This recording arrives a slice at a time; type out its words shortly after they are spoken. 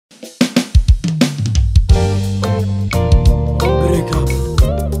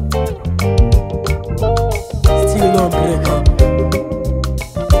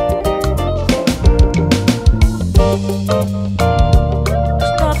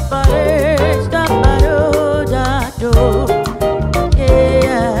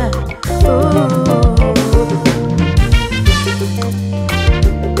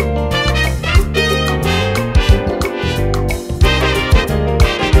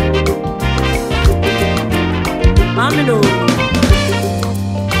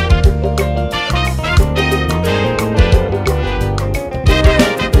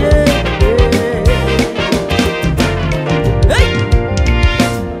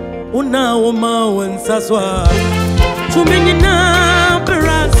Una Oma Wansaswa to many now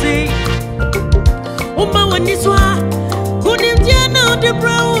Perasi Uma Waniswa couldn't Jana the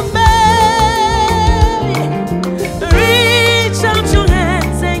brown bay. Reach out your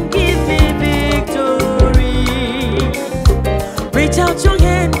hands and give me victory. Reach out your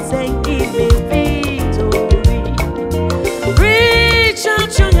hands and give me victory. Reach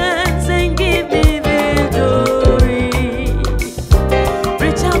out your hands and give me victory.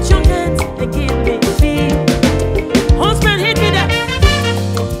 Reach out your hands and give me victory. Husband, hit me that.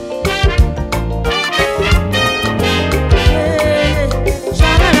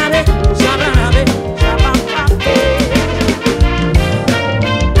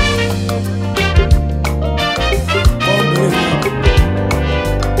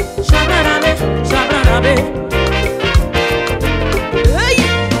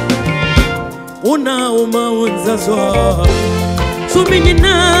 Una Oma Wansaswa so many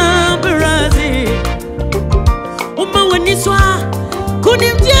na Barazi Uma Waniswa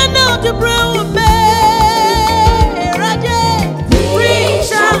couldn't Jana the brown bay.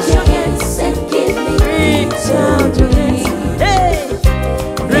 Reach out your hands and give me victory. Hey,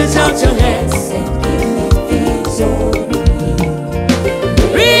 reach out your hands and give me victory.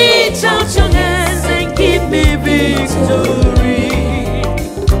 Reach out your hands and give me victory.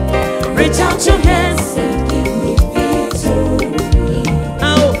 Reach out your hands and give me victory.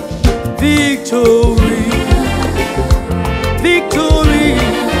 Oh, victory, victory,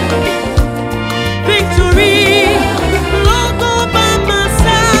 victory. Lord, go by my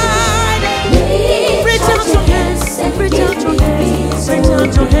side. Reach out your hands, reach out your hands, reach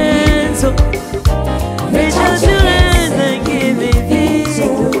out your hands. Reach out your hands and give me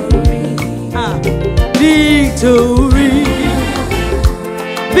victory. Ah, victory.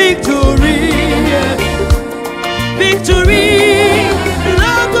 Victory, victory,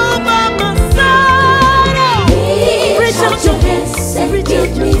 Lord, go by my side. Reach out your hands and give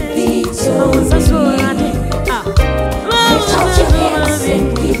me victory. Reach out your hands and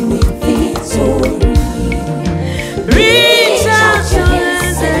give me victory. Reach out your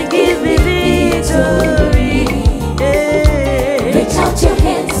hands and give me victory. Reach out your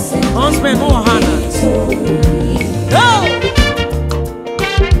hands and give me victory. Go!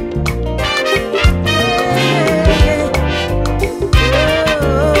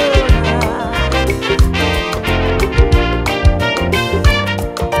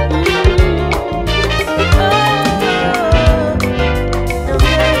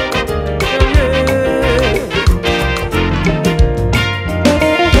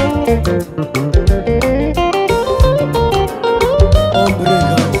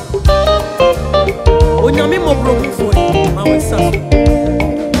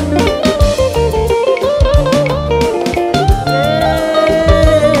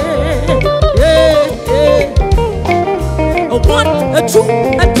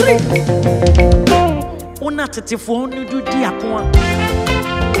 For you do diakwa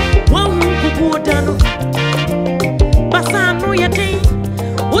one who dano Basano yate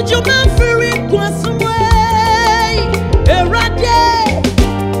would you man free way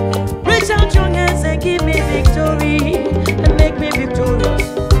reach out your hands and give me victory and make me victorious.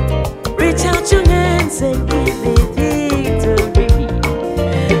 Reach out your hands and give me victory.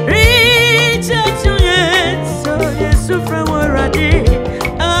 Reach out your hands so yes from where I did.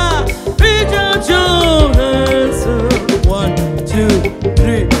 Reach out your hands. 1, 2,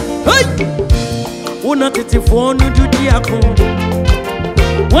 3. Hey! Una tete for no do diako.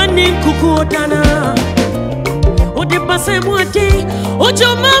 One in kuku dana. O de passe moite. O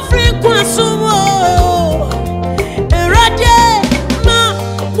jo ma free kwasumo. Erade ma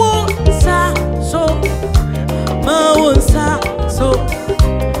wo sa so. Ma wo sa so.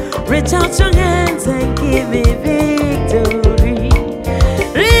 Reach out your hands and give me victory.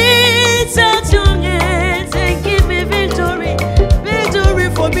 Reach out your hands and give me victory. Victory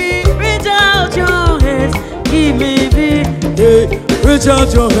for me. Reach out your hands. Give me victory. Reach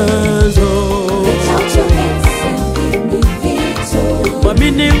out your hands. Oh. Reach out your hands and give me victory.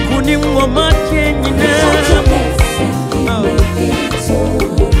 Mamine kuni mwamake nyine. Reach out your hands and give me victory.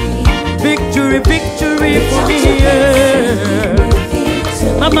 Victory, victory for me.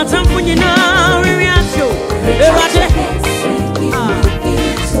 Mama tampu nyina riacho. Erade.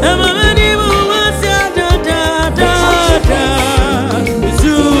 Mama ni muwasa da da da da.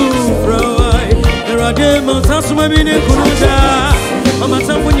 Zufra. Erade montasu mamine kunuda. Mama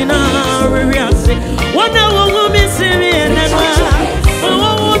tampu nyina riacho. Wana wo mi siri enana.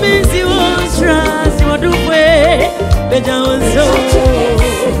 Wo mi si wo trust wo do we. Beja wo so.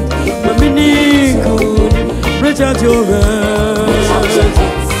 Mamine kunuda. Reach out your hand.